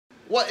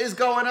What is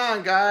going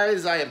on,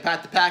 guys? I am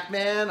Pat the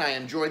Pac-Man. I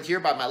am joined here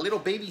by my little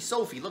baby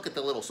Sophie. Look at the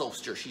little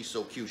Sophster. She's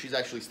so cute. She's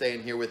actually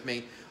staying here with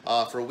me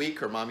for a week.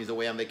 Her mommy's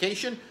away on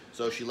vacation,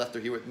 so she left her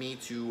here with me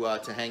to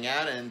hang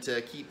out and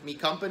to keep me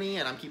company,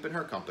 and I'm keeping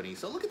her company.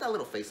 So look at that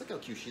little face. Look how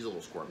cute. She's a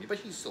little squirmy, but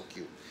she's so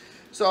cute.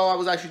 So I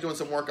was actually doing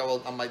some work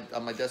on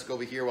my desk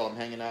over here while I'm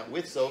hanging out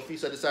with Sophie,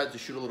 so I decided to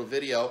shoot a little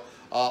video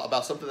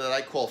about something that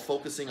I call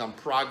focusing on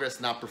progress,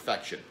 not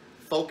perfection.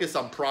 Focus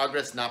on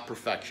progress, not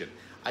perfection.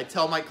 I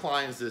tell my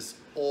clients this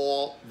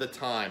all the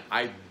time.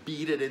 I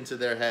beat it into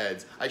their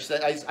heads. I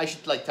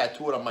should like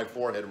tattoo it on my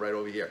forehead right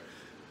over here.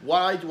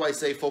 Why do I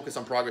say focus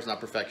on progress, not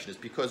perfection? It's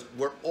because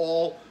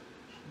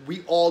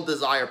we all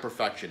desire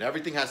perfection.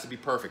 Everything has to be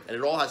perfect, and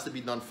it all has to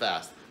be done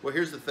fast. Well,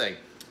 here's the thing.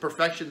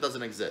 Perfection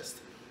doesn't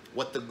exist.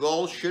 What the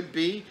goal should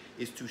be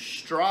is to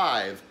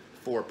strive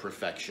for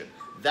perfection.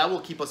 That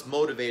will keep us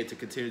motivated to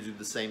continue to do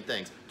the same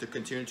things, to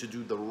continue to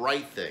do the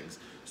right things.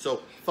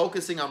 So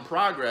focusing on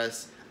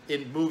progress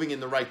in moving in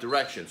the right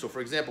direction. So for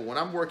example, when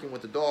I'm working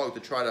with the dog to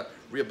try to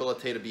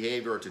rehabilitate a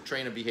behavior or to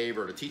train a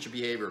behavior or to teach a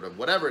behavior or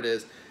whatever it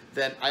is,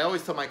 then I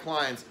always tell my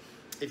clients,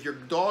 if your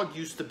dog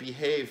used to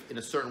behave in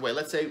a certain way,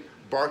 let's say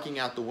barking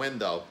out the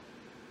window,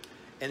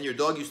 and your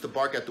dog used to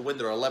bark out the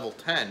window at a level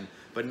 10,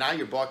 but now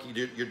your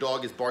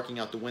dog is barking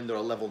out the window at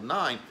a level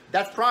 9,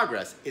 that's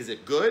progress. Is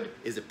it good?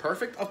 Is it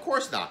perfect? Of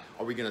course not.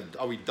 Are we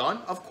done?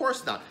 Of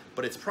course not.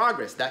 But it's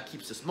progress. That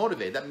keeps us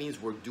motivated. That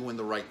means we're doing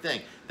the right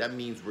thing. That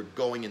means we're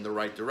going in the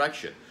right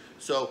direction.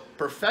 So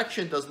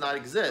perfection does not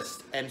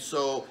exist. And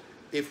so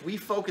if we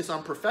focus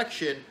on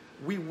perfection,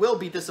 we will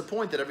be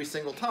disappointed every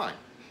single time.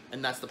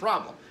 And that's the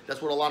problem.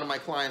 That's what a lot of my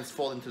clients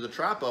fall into the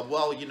trap of.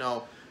 Well, you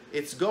know,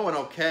 it's going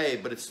okay,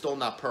 but it's still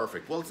not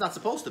perfect. Well, it's not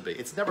supposed to be.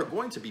 It's never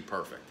going to be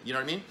perfect. You know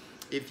what I mean?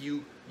 If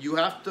you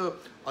have to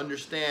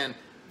understand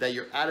that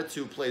your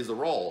attitude plays a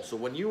role. So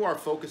when you are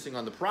focusing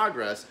on the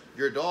progress,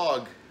 your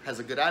dog has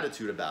a good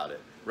attitude about it,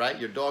 right?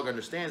 Your dog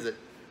understands that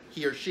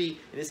he or she,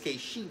 in this case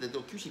she, the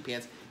little cushy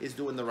pants, is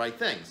doing the right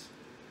things.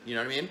 You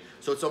know what I mean?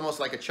 So it's almost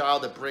like a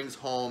child that brings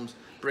home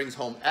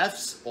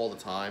F's all the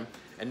time,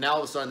 and now all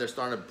of a sudden they're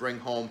starting to bring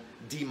home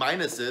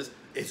D-minuses.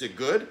 Is it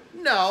good?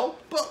 No,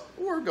 but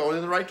we're going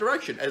in the right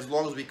direction as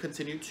long as we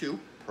continue to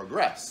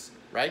progress,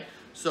 right?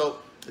 So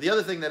the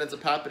other thing that ends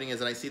up happening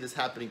is, and I see this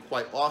happening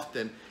quite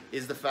often,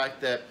 is the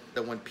fact that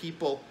when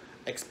people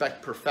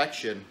expect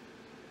perfection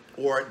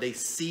or they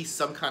see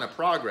some kind of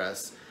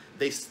progress,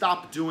 they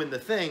stop doing the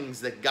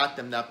things that got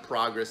them that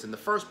progress in the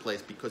first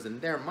place, because in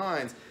their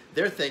minds,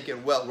 they're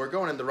thinking, well, we're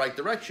going in the right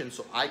direction,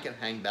 so I can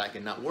hang back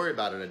and not worry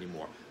about it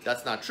anymore.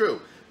 That's not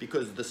true,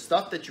 because the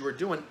stuff that you are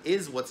doing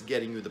is what's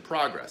getting you the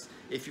progress.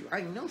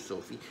 I know,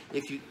 Sophie,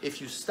 if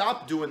you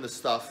stop doing the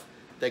stuff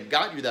that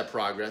got you that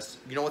progress,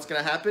 you know what's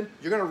gonna happen?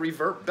 You're gonna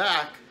revert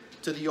back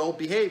to the old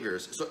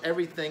behaviors. So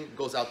everything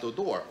goes out the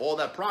door. All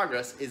that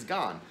progress is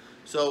gone.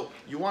 So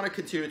you wanna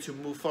continue to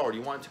move forward.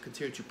 You want to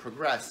continue to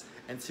progress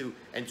and to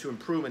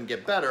improve and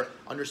get better,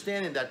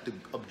 understanding that the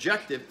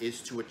objective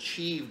is to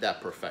achieve that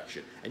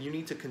perfection. And you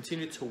need to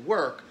continue to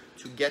work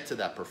to get to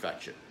that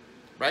perfection,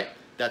 right?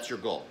 That's your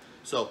goal.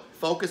 So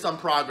focus on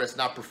progress,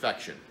 not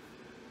perfection.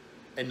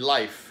 In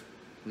life,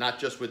 not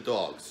just with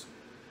dogs.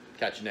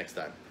 Catch you next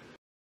time.